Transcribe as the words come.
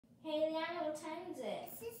Hey, Lianna, what time is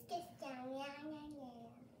it? This is Lianna.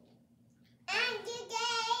 And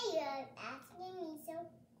today you're asking me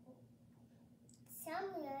some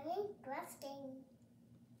learning questions.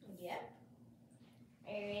 Yep.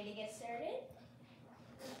 Are you ready to get started?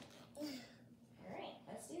 Alright,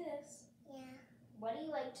 let's do this. Yeah. What do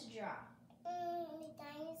you like to draw? The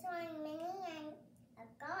dinosaur and Minnie and a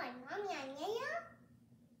girl and Mommy and Laylah.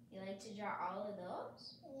 You like to draw all of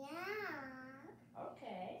those? Yeah.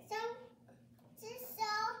 Okay. So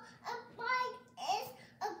a bike is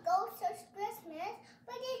a ghost of Christmas,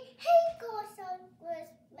 but it hates ghosts of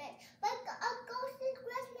Christmas. But a ghost of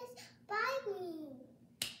Christmas by me.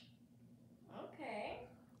 Okay.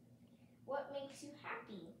 What makes you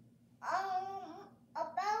happy?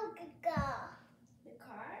 About the car. The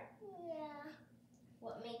car? Yeah.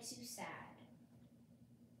 What makes you sad?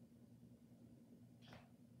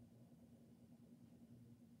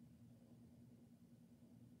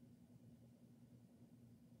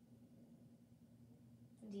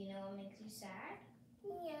 Do you know what makes you sad?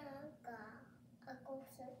 Yeah, a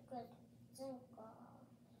ghost of Christmas.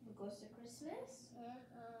 The ghost of Christmas?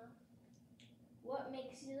 Uh-huh. What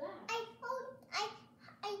makes you laugh? I hope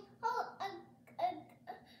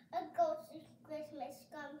a ghost of Christmas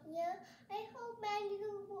come here. I hope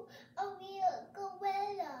a real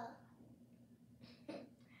gorilla.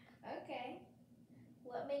 Okay.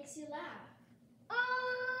 What makes you laugh?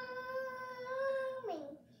 Me.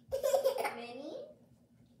 Minnie?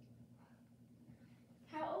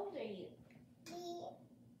 How old are you? Me,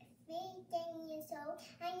 10 years old,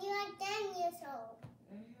 and you are 10 years old.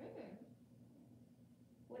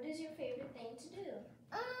 What is your favorite thing to do?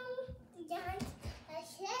 Dance,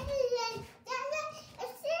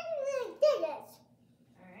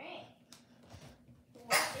 Alright.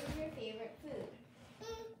 What is your favorite food?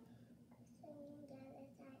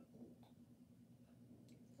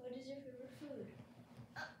 What is your favorite food?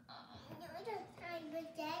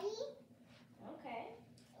 Daddy. Okay.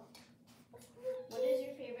 What is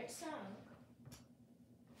your favorite song?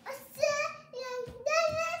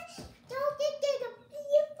 Don't get to the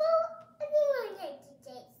people. Everyone hates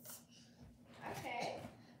this. Okay.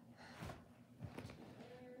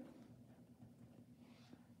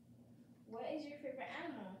 What is your favorite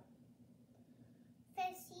animal?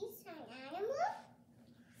 Fishies and animals.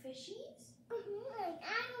 Fishies? And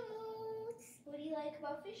animals. What do you like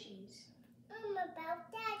about fishies?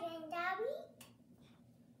 About that and Daddy.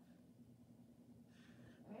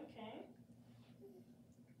 Okay.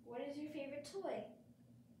 What is your favorite toy?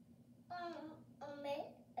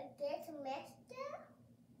 This mister.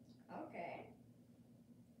 Okay.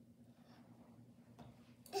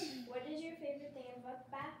 What is your favorite thing about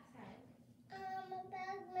bath time?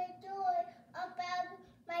 About my door, about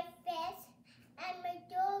my face and my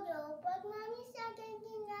dodo. But Mommy said I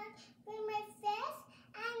did not bring my face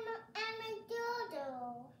and my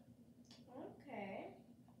dodo. Okay.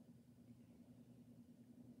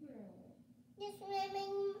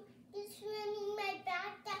 Just swimming my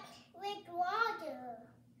bathtub with water.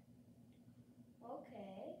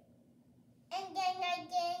 Okay. And then I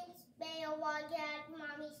didn't spray the water at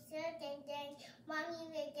Mommy's shirt, and then Mommy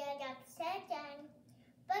will get upset.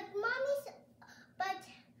 But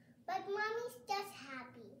Mommy's just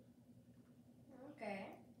happy. Okay.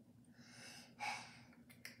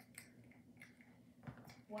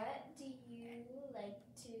 What do you like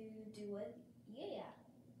to do with Laylah?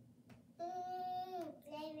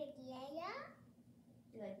 Play with Laylah.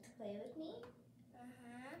 You like to play with me?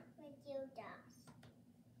 With you dogs.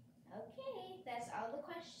 Okay, that's all the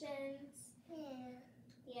questions. Yeah.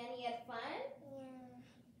 Lianna, you had fun?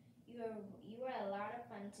 Yeah. You were a lot of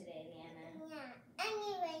fun today, Lianna.